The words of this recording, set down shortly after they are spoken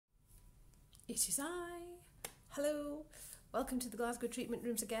It is I. Hello. Welcome to the Glasgow treatment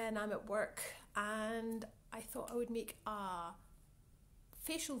rooms again. I'm at work and I thought I would make a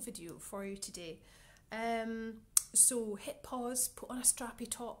facial video for you today. So hit pause, put on a strappy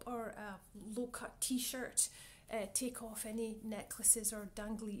top or a low cut t-shirt, take off any necklaces or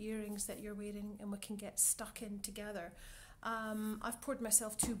dangly earrings that you're wearing and we can get stuck in together. I've poured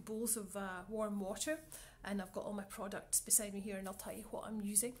myself 2 bowls of warm water and I've got all my products beside me here and I'll tell you what I'm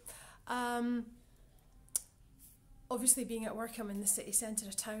using. Obviously being at work, I'm in the city centre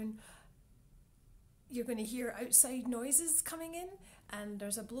of town. You're going to hear outside noises coming in and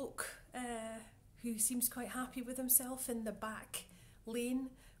there's a bloke who seems quite happy with himself in the back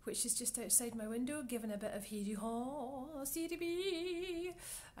lane, which is just outside my window, giving a bit of hey-do-haw, CDB.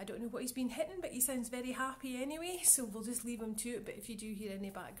 I don't know what he's been hitting, but he sounds very happy anyway, so we'll just leave him to it. But if you do hear any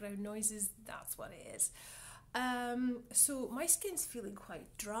background noises, that's what it is. So my skin's feeling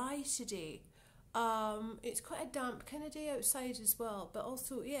quite dry today. It's quite a damp kind of day outside as well, but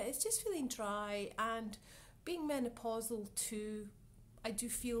also, yeah, it's just feeling dry, and being menopausal too, I do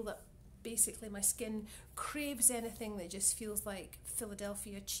feel that basically my skin craves anything that just feels like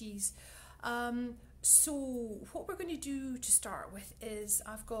Philadelphia cheese. So what we're going to do to start with is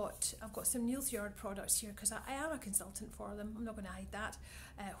I've got some Neil's Yard products here because I am a consultant for them. I'm not going to hide that.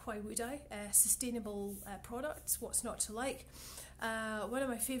 Why would I? Sustainable products, what's not to like. One of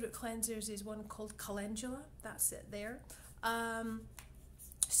my favourite cleansers is one called Calendula. That's it there.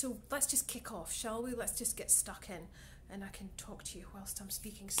 So let's just kick off, shall we? Let's just get stuck in and I can talk to you whilst I'm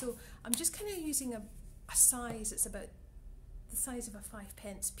speaking. So I'm just kind of using a size, it's about the size of a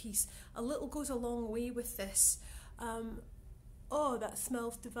 5p piece. A little goes a long way with this. Oh, that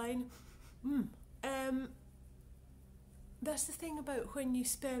smells divine. That's the thing about when you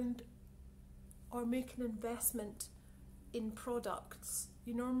spend or make an investment in products,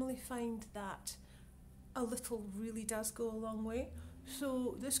 you normally find that a little really does go a long way.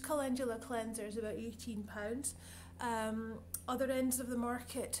 So this Calendula cleanser is about £18. Other ends of the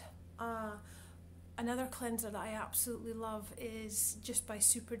market, another cleanser that I absolutely love is just by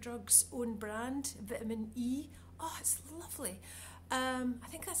Superdrug's own brand, Vitamin E. Oh, it's lovely. I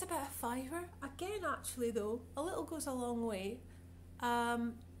think that's about a £5. Again, actually though, a little goes a long way.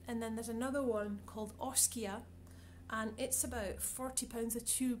 And then there's another one called Oskia, and it's about £40 a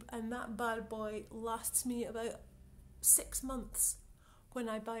tube, and that bad boy lasts me about 6 months when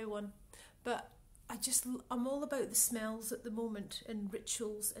I buy one. But I'm all about the smells at the moment and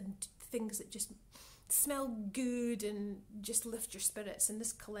rituals and things that just smell good and just lift your spirits, and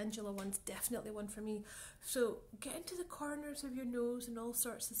this Calendula one's definitely one for me. So get into the corners of your nose and all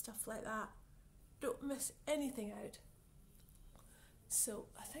sorts of stuff like that. Don't miss anything out. So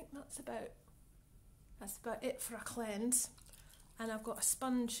I think that's about it for a cleanse. And I've got a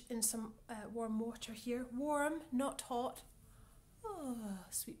sponge in some warm water here. Warm, not hot. Oh,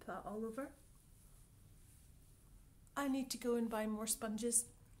 sweep that all over. I need to go and buy more sponges.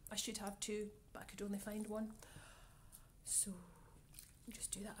 I should have 2, but I could only find 1. So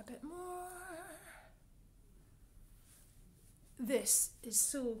just do that a bit more. This is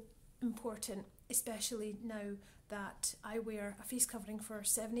so important, especially now that I wear a face covering for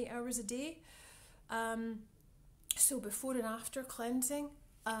 7-8 hours a day. So before and after cleansing,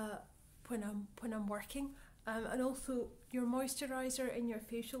 when I'm working, and also your moisturiser and your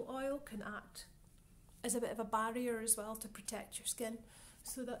facial oil can act as a bit of a barrier as well to protect your skin.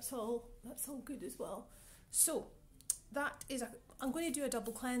 So that's all good as well. So that is I'm going to do a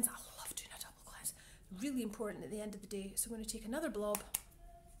double cleanse. I love doing a double cleanse. Really important at the end of the day. So I'm going to take another blob.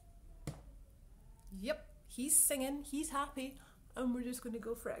 Yep, he's singing, he's happy, and we're just going to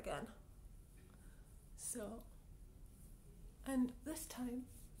go for it again. So, and this time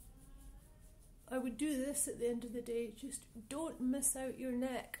I would do this at the end of the day. Just don't miss out your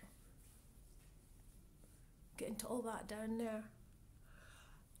neck. Get into all that down there.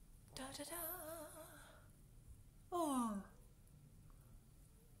 Da da da. Oh,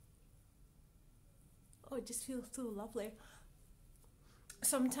 it just feels so lovely.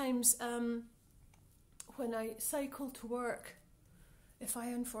 Sometimes when I cycle to work, if I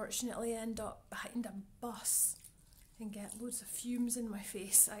unfortunately end up behind a bus and get loads of fumes in my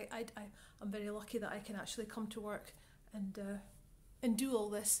face, I'm very lucky that I can actually come to work and do all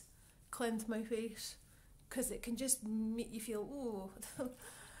this, cleanse my face, because it can just make you feel, oh,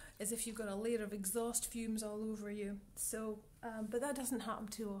 as if you've got a layer of exhaust fumes all over you. So, but that doesn't happen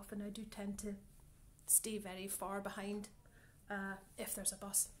too often. I do tend to stay very far behind if there's a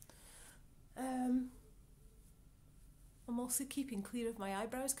bus. I'm also keeping clear of my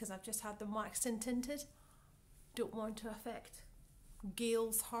eyebrows because I've just had them waxed and tinted. Don't want to affect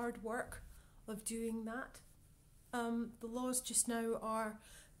Gail's hard work of doing that. The laws just now are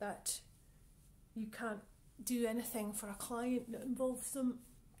that you can't do anything for a client that involves them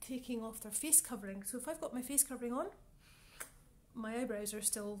taking off their face covering. So if I've got my face covering on, my eyebrows are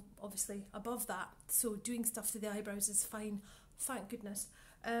still obviously above that, so doing stuff to the eyebrows is fine, thank goodness.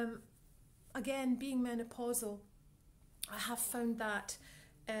 Again, being menopausal, I have found that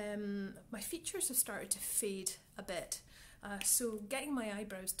my features have started to fade a bit, so getting my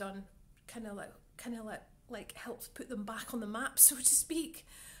eyebrows done kind of like helps put them back on the map, so to speak,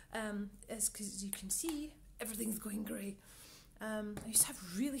 is because you can see everything's going grey. I used to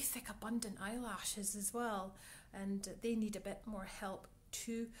have really thick abundant eyelashes as well, and they need a bit more help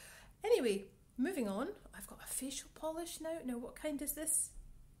too. Anyway, moving on, I've got a facial polish now. Now what kind is this?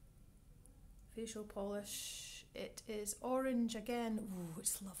 Facial polish, it is orange again. Ooh,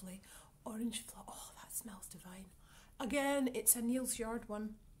 it's lovely. Orange flower, oh that smells divine. Again, it's a Neil's Yard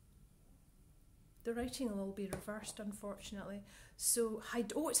one. The writing will all be reversed, unfortunately. So,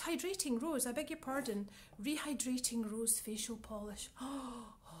 oh, it's Hydrating Rose, I beg your pardon. Rehydrating Rose facial polish.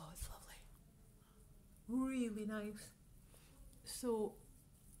 Oh, it's lovely. Really nice. So,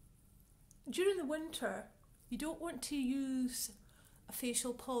 during the winter, you don't want to use a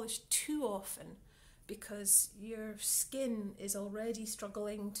facial polish too often because your skin is already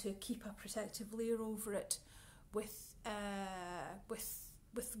struggling to keep a protective layer over it with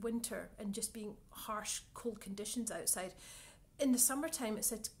winter and just being harsh, cold conditions outside. In the summertime,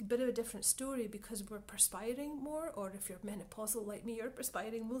 it's a bit of a different story because we're perspiring more, or if you're menopausal like me, you're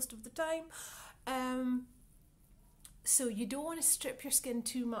perspiring most of the time. So you don't want to strip your skin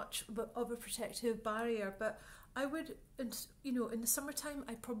too much of a protective barrier, but I would, you know, in the summertime,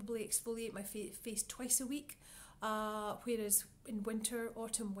 I probably exfoliate my face twice a week, whereas in winter,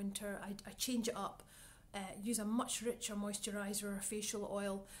 autumn, winter, I change it up. Use a much richer moisturiser or facial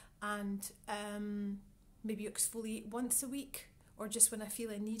oil, and maybe exfoliate once a week or just when I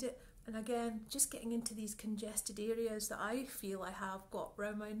feel I need it. And again, just getting into these congested areas that I feel I have got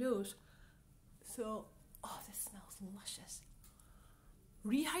round my nose. So, oh, this smells luscious.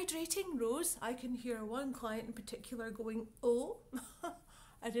 Rehydrating Rose, I can hear one client in particular going, oh,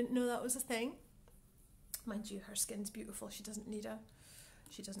 I didn't know that was a thing. Mind you, her skin's beautiful, she doesn't need a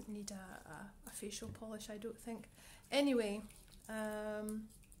facial polish, I don't think. Anyway,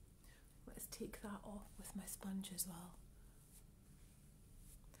 let's take that off with my sponge as well.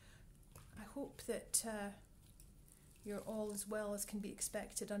 I hope that you're all as well as can be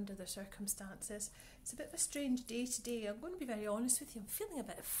expected under the circumstances. It's a bit of a strange day today. I'm going to be very honest with you. I'm feeling a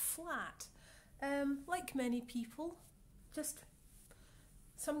bit flat. Like many people, just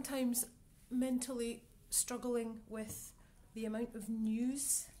sometimes mentally struggling with the amount of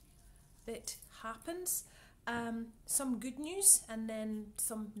news that happens. Some good news and then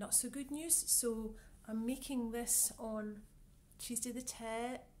some not so good news. So I'm making this on Tuesday the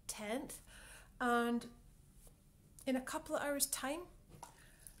 10th, and in a couple of hours time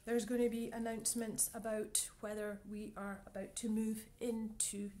there's going to be announcements about whether we are about to move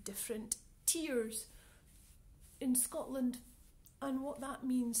into different tiers in Scotland. And what that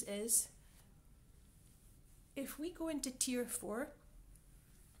means is, if we go into tier 4,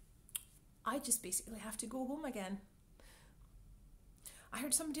 I just basically have to go home again. I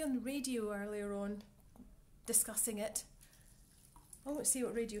heard somebody on the radio earlier on discussing it. I won't say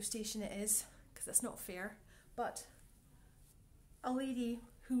what radio station it is because that's not fair, but a lady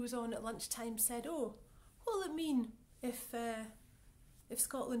who was on at lunchtime said, oh, what will it mean if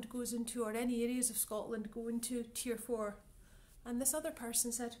Scotland goes into, or any areas of Scotland go into tier 4? And this other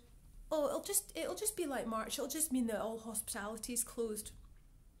person said, oh, it'll just be like March. It'll just mean that all hospitality is closed.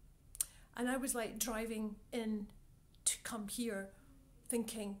 And I was like driving in to come here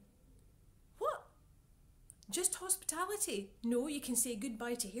thinking, what? Just hospitality? No, you can say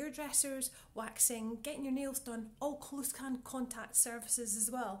goodbye to hairdressers, waxing, getting your nails done, all close contact services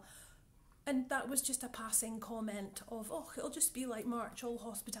as well. And that was just a passing comment of, oh, it'll just be like March, all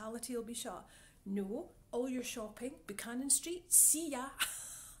hospitality will be shut. No, all your shopping, Buchanan Street, see ya.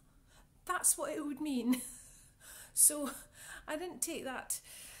 That's what it would mean. So I didn't take that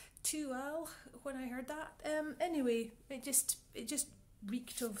too well when I heard that. Anyway, it just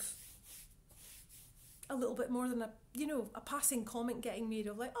reeked of a little bit more than a passing comment getting made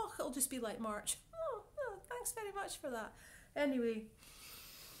of like, oh, it'll just be like March. Oh, thanks very much for that. Anyway,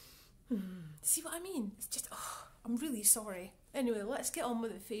 see what I mean? It's just, oh, I'm really sorry. Anyway, let's get on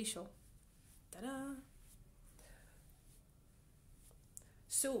with the facial. Ta-da!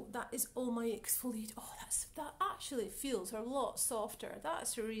 So that is all my exfoliate. Oh, that actually feels a lot softer.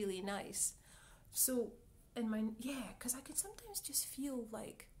 That's really nice. So in my, yeah, because I can sometimes just feel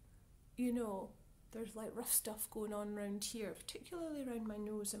like you know, there's like rough stuff going on around here, particularly around my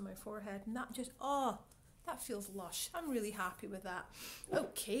nose and my forehead, and that just, oh, that feels lush. I'm really happy with that.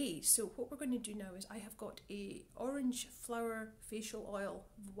 Okay, so what we're going to do now is I have got a orange flower facial oil,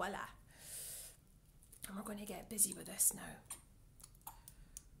 voila, and we're going to get busy with this now.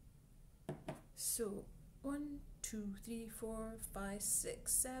 So 1, 2, 3, 4, 5,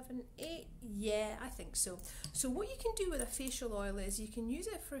 6, 7, 8. Yeah, I think so. So what you can do with a facial oil is you can use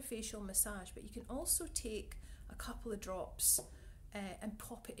it for a facial massage, but you can also take a couple of drops and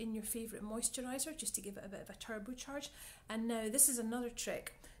pop it in your favourite moisturiser just to give it a bit of a turbocharge. And now this is another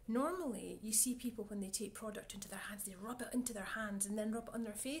trick. Normally you see people when they take product into their hands, they rub it into their hands and then rub it on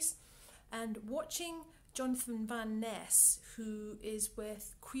their face. And watching Jonathan Van Ness, who is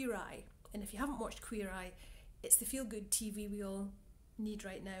with Queer Eye, and if you haven't watched Queer Eye, it's the feel-good TV we all need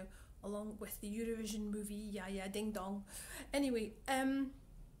right now, along with the Eurovision movie, Yeah Yeah Ding Dong. Anyway,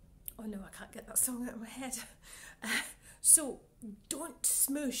 oh no, I can't get that song out of my head. So don't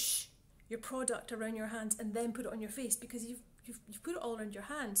smoosh your product around your hands and then put it on your face, because you've put it all around your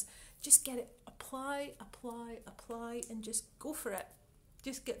hands. Just get it, apply, apply, apply, and just go for it.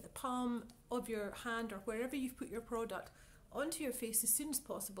 Just get the palm of your hand or wherever you've put your product onto your face as soon as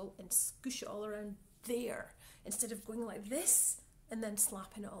possible and scoosh it all around there, instead of going like this and then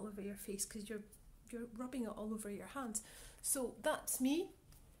slapping it all over your face, because you're rubbing it all over your hands. So that's me.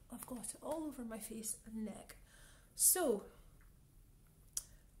 I've got it all over my face and neck. So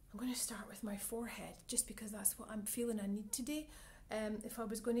I'm going to start with my forehead, just because that's what I'm feeling I need today. If I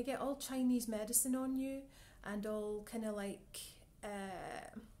was going to get all Chinese medicine on you and all kind of like,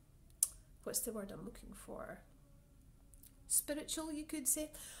 what's the word I'm looking for? Spiritual, you could say.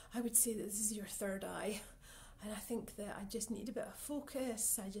 I would say that this is your third eye. And I think that I just need a bit of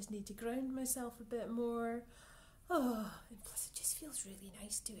focus. I just need to ground myself a bit more. Oh, and plus it just feels really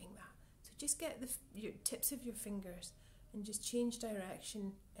nice doing that. So just get your tips of your fingers and just change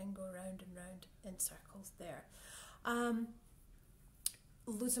direction and go round and round in circles there.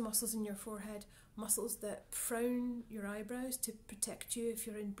 Loads of muscles in your forehead, muscles that frown your eyebrows to protect you if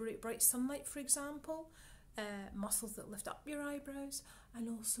you're in bright sunlight, for example. Muscles that lift up your eyebrows, and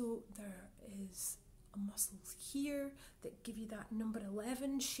also there is muscles here that give you that number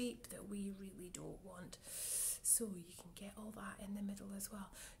 11 shape that we really don't want. So you can get all that in the middle as well.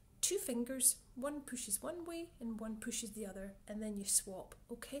 2 fingers, one pushes one way and one pushes the other, and then you swap.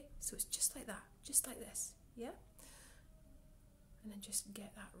 Okay, so it's just like that, just like this, yeah? And then just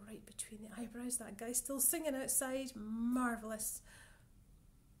get that right between the eyebrows. That guy's still singing outside, marvellous.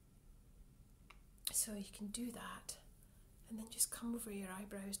 So you can do that, and then just come over your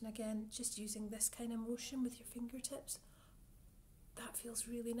eyebrows, and again just using this kind of motion with your fingertips. That feels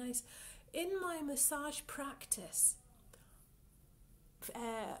really nice. In my massage practice,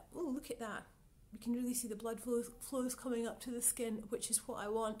 oh look at that, you can really see the blood flows coming up to the skin, which is what I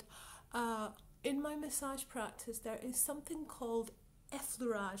want. In my massage practice there is something called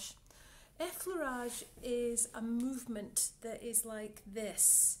effleurage. Effleurage is a movement that is like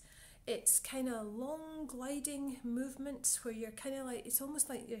this. It's kind of long gliding movements where you're kind of like, it's almost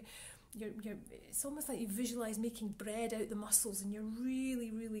like it's almost like you visualize making bread out the muscles, and you're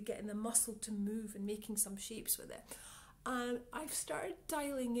really getting the muscle to move and making some shapes with it. And I've started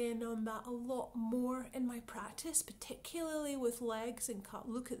dialing in on that a lot more in my practice, particularly with legs and calf.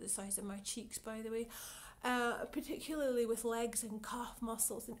 Look at the size of my cheeks, by the way. Particularly with legs and calf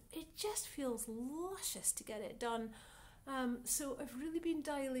muscles, and it just feels luscious to get it done. So I've really been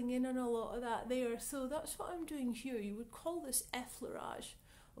dialing in on a lot of that there. So that's what I'm doing here. You would call this effleurage.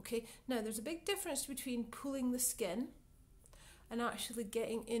 Okay, now there's a big difference between pulling the skin and actually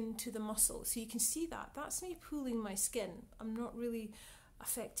getting into the muscle. So you can see that. That's me pulling my skin. I'm not really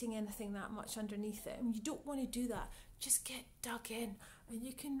affecting anything that much underneath it. And you don't want to do that. Just get dug in, and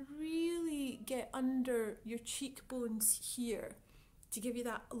you can really get under your cheekbones here to give you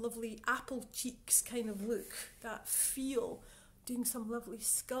that lovely apple cheeks kind of look, that feel, doing some lovely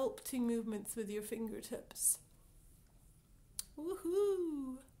sculpting movements with your fingertips.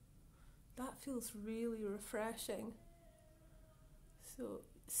 Woohoo! That feels really refreshing. So,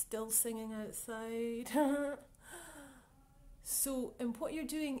 still singing outside. So, and what you're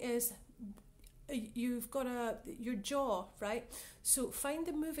doing is, you've got your jaw, right? So find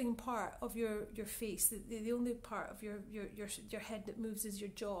the moving part of your face. The only part of your head that moves is your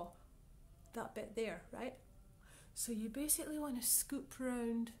jaw. That bit there, right? So you basically want to scoop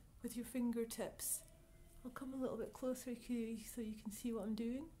around with your fingertips. I'll come a little bit closer so you can see what I'm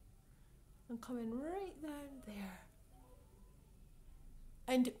doing. I'm coming right down there.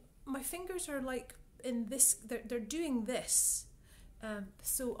 And my fingers are like in this, they're doing this,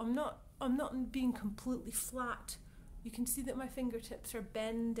 So I'm not being completely flat. You can see that my fingertips are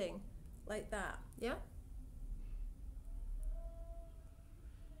bending like that, yeah?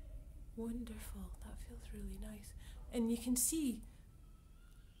 Wonderful, that feels really nice. And you can see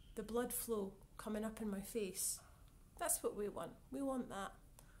the blood flow coming up in my face. That's what we want that.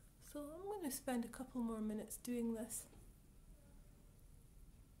 So I'm going to spend a couple more minutes doing this.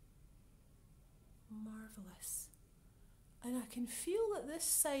 Marvellous. And I can feel that this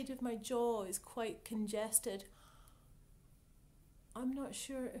side of my jaw is quite congested. I'm not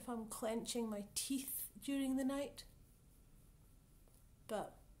sure if I'm clenching my teeth during the night,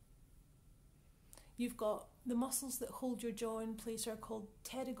 but you've got the muscles that hold your jaw in place are called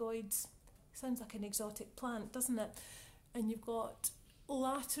pterygoids. Sounds like an exotic plant, doesn't it? And you've got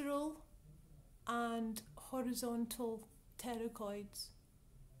lateral and horizontal pterygoids,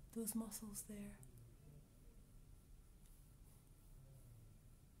 those muscles there.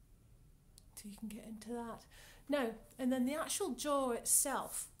 So you can get into that. Now, and then the actual jaw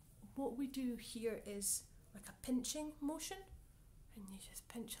itself, what we do here is like a pinching motion, and you just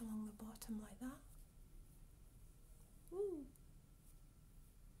pinch along the bottom like that. Ooh.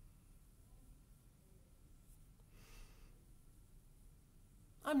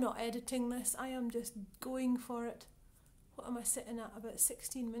 I'm not editing this, I am just going for it. What am I sitting at? About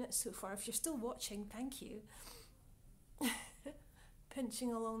 16 minutes so far. If you're still watching, thank you.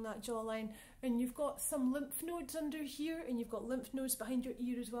 Pinching along that jawline, and you've got some lymph nodes under here, and you've got lymph nodes behind your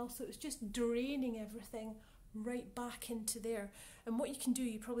ear as well, so it's just draining everything right back into there. And what you can do,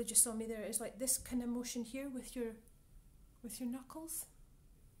 you probably just saw me there, is like this kind of motion here with your knuckles.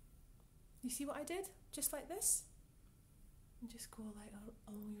 You see what I did? Just like this, and just go like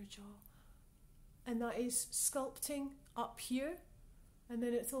along your jaw, and that is sculpting up here, and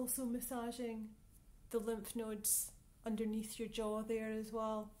then it's also massaging the lymph nodes underneath your jaw there as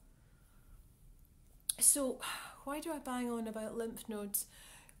well. So why do I bang on about lymph nodes?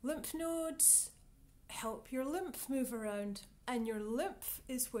 Lymph nodes help your lymph move around, and your lymph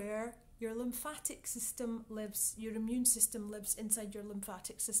is where your lymphatic system lives, your immune system lives inside your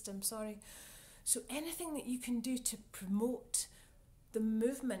lymphatic system, sorry. So anything that you can do to promote the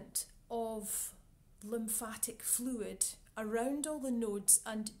movement of lymphatic fluid around all the nodes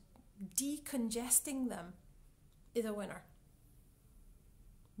and decongesting them is a winner.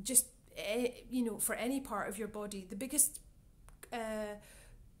 Just, you know, for any part of your body, the biggest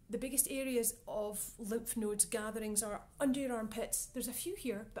areas of lymph nodes gatherings are under your armpits. There's a few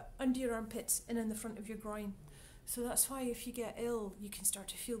here, but under your armpits and in the front of your groin. So that's why if you get ill, you can start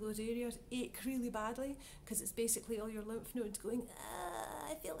to feel those areas ache really badly, because it's basically all your lymph nodes going,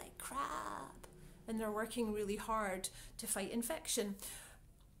 I feel like crap. And they're working really hard to fight infection.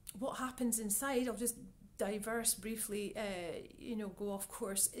 What happens inside, I'll just diverse briefly, go off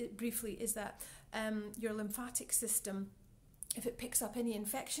course briefly, is that your lymphatic system, if it picks up any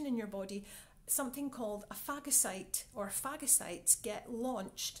infection in your body, something called a phagocyte or phagocytes get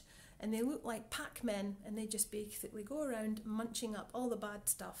launched, and they look like Pac-Men, and they just basically go around munching up all the bad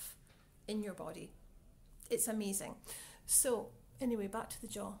stuff in your body. It's amazing. So anyway, back to the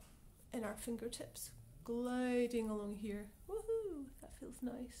jaw and our fingertips gliding along here. Woohoo, that feels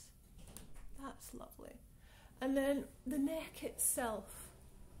nice. That's lovely. And then the neck itself,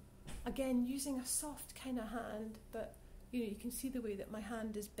 again using a soft kind of hand, but you can see the way that my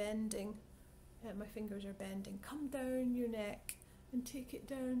hand is bending, my fingers are bending. Come down your neck and take it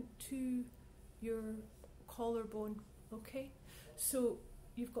down to your collarbone, okay? So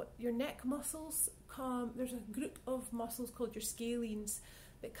you've got your neck muscles, there's a group of muscles called your scalenes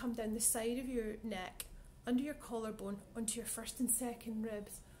that come down the side of your neck, under your collarbone, onto your first and second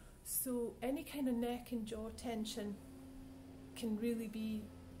ribs. So any kind of neck and jaw tension can really be,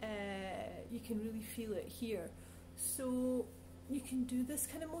 you can really feel it here. So you can do this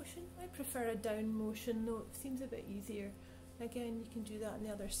kind of motion. I prefer a down motion though, it seems a bit easier. Again, you can do that on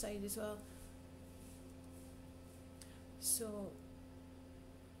the other side as well. So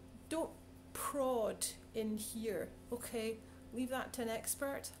don't prod in here, okay? Leave that to an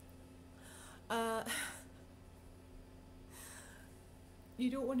expert. You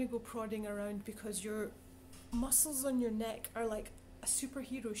don't want to go prodding around, because your muscles on your neck are like a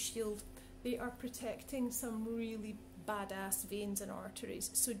superhero shield. They are protecting some really badass veins and arteries.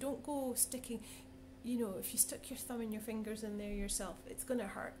 So don't go sticking, if you stick your thumb and your fingers in there yourself, it's going to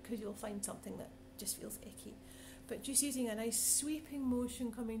hurt, because you'll find something that just feels icky. But just using a nice sweeping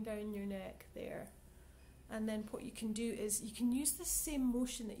motion coming down your neck there. And then what you can do is you can use the same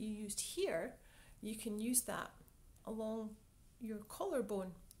motion that you used here, you can use that along your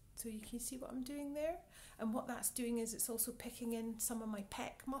collarbone, So you can see what I'm doing there. And what that's doing is it's also picking in some of my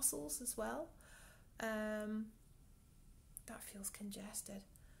pec muscles as well. That feels congested.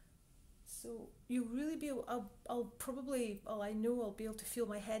 So you'll really be able, I know I'll be able to feel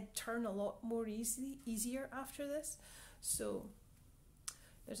my head turn a lot more easier after this. So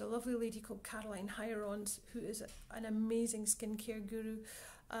there's a lovely lady called Caroline Hirons who is an amazing skincare guru.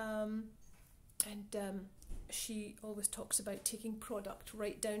 She always talks about taking product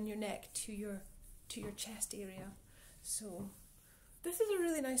right down your neck to your chest area. So this is a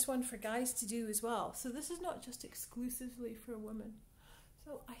really nice one for guys to do as well. So this is not just exclusively for women.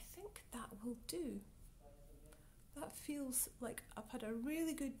 So I think that will do. That feels like I've had a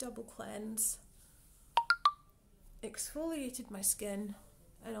really good double cleanse, exfoliated my skin,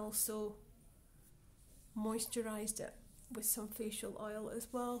 and also moisturised it with some facial oil as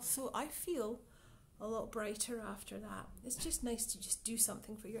well. So I feel a lot brighter after that. It's just nice to just do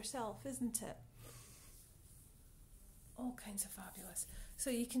something for yourself, isn't it? All kinds of fabulous.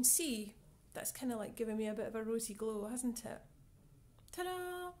 So you can see that's kind of like giving me a bit of a rosy glow, hasn't it?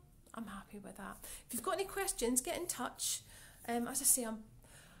 Ta-da! I'm happy with that. If you've got any questions, get in touch. As I say, I'm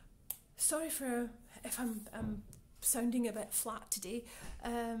sorry if I'm sounding a bit flat today.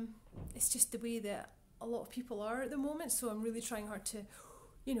 It's just the way that a lot of people are at the moment, so I'm really trying hard to,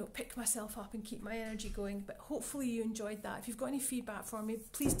 pick myself up and keep my energy going. But hopefully you enjoyed that. If you've got any feedback for me,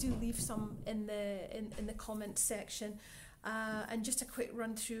 please do leave some in the comments section. And just a quick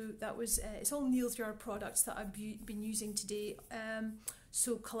run through, that was it's all Neil's Yard products that I've been using today.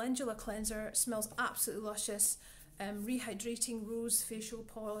 So Calendula cleanser, smells absolutely luscious. Rehydrating rose facial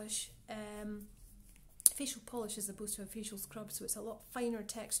polish. Facial polish as opposed to a facial scrub, so it's a lot finer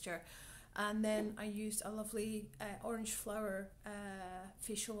texture. And then I used a lovely orange flower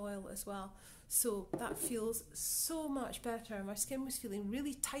facial oil as well. So that feels so much better. My skin was feeling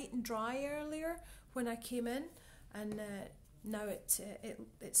really tight and dry earlier when I came in, and now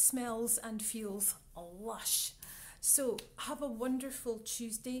it smells and feels lush. So have a wonderful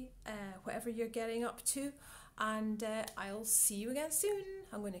Tuesday, whatever you're getting up to, and I'll see you again soon.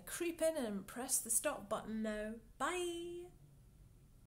 I'm going to creep in and press the stop button now. Bye!